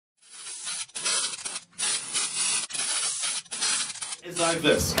It's like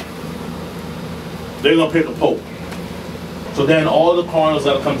this. They're gonna pick a pope. So then all the cardinals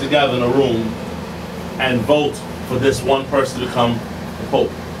gotta come together in a room and vote for this one person to become the pope.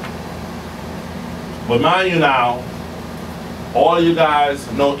 But mind you now, all you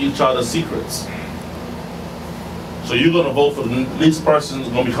guys know each other's secrets. So you're gonna vote for the least person who's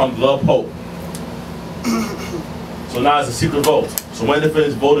gonna become the pope. So now it's a secret vote. So when they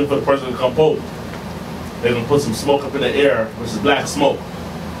finish voting for the person to become pope, they're gonna put some smoke up in the air, which is black smoke.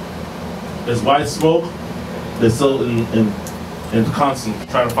 There's white smoke, they're still in constant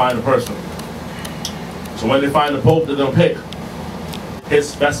trying to find the person. So when they find the pope, they're gonna pick. His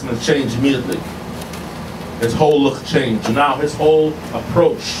specimens change immediately. His whole look changed. And now his whole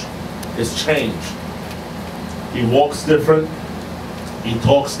approach is changed. He walks different, he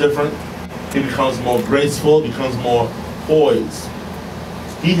talks different, he becomes more graceful, becomes more poised.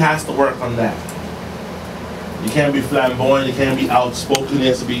 He has to work on that. He can't be flamboyant, he can't be outspoken, he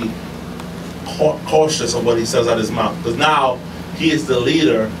has to be cautious of what he says out of his mouth. Because now he is the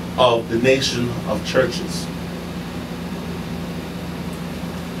leader of the nation of churches.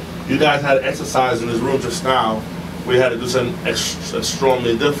 You guys had exercise in this room just now. We had to do something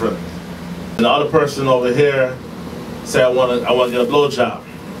extremely different. And the other person over here said, I want to get a blowjob.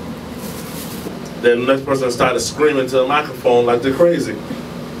 Then the next person started screaming to the microphone like they're crazy.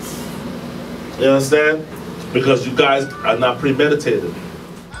 You understand? Because you guys are not premeditated.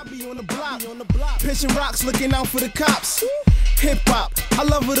 I be on the block, pitching rocks, looking out for the cops. Hip hop, I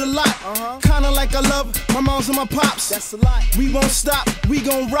love it a lot. Kinda like I love my moms and my pops. That's a lot. We won't stop, we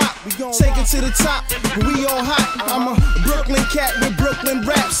gon' rock. Take it to the top, we all hot. I'm a Brooklyn cat with Brooklyn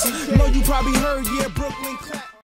raps. Know you probably heard, yeah, Brooklyn clap.